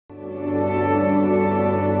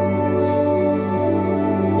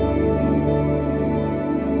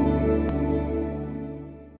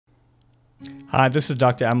Hi, this is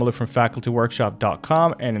Dr. al-Malood from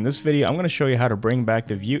FacultyWorkshop.com, and in this video I'm going to show you how to bring back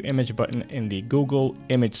the View Image button in the Google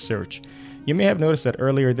image search. You may have noticed that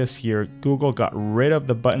earlier this year Google got rid of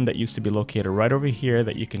the button that used to be located right over here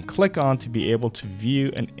that you can click on to be able to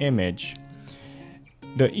view an image.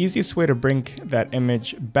 The easiest way to bring that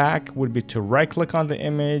image back would be to right click on the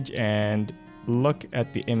image and look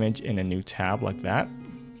at the image in a new tab like that.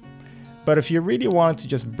 But if you really wanted to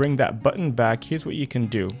just bring that button back, here's what you can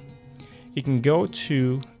do. You can go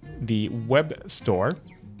to the web store,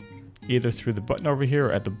 either through the button over here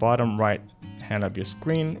or at the bottom right hand of your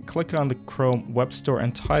screen. Click on the Chrome web store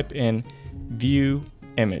and type in View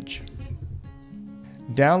Image.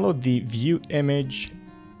 Download the View Image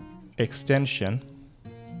extension.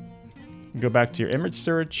 Go back to your image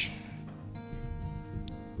search.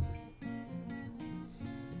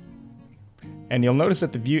 And you'll notice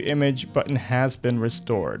that the View Image button has been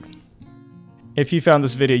restored. If you found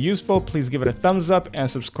this video useful, please give it a thumbs up and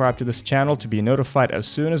subscribe to this channel to be notified as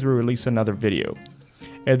soon as we release another video.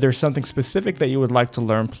 If there's something specific that you would like to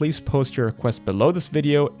learn, please post your request below this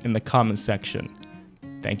video in the comment section.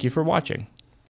 Thank you for watching.